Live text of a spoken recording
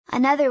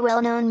Another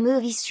well-known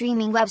movie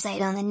streaming website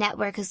on the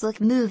network is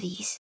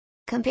LookMovies.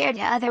 Compared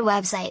to other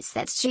websites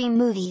that stream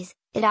movies,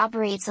 it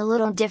operates a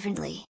little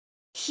differently.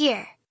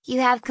 Here, you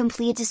have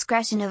complete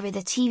discretion over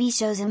the TV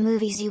shows and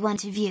movies you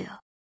want to view.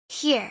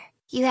 Here,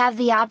 you have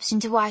the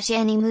option to watch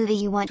any movie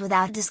you want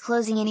without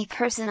disclosing any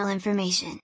personal information.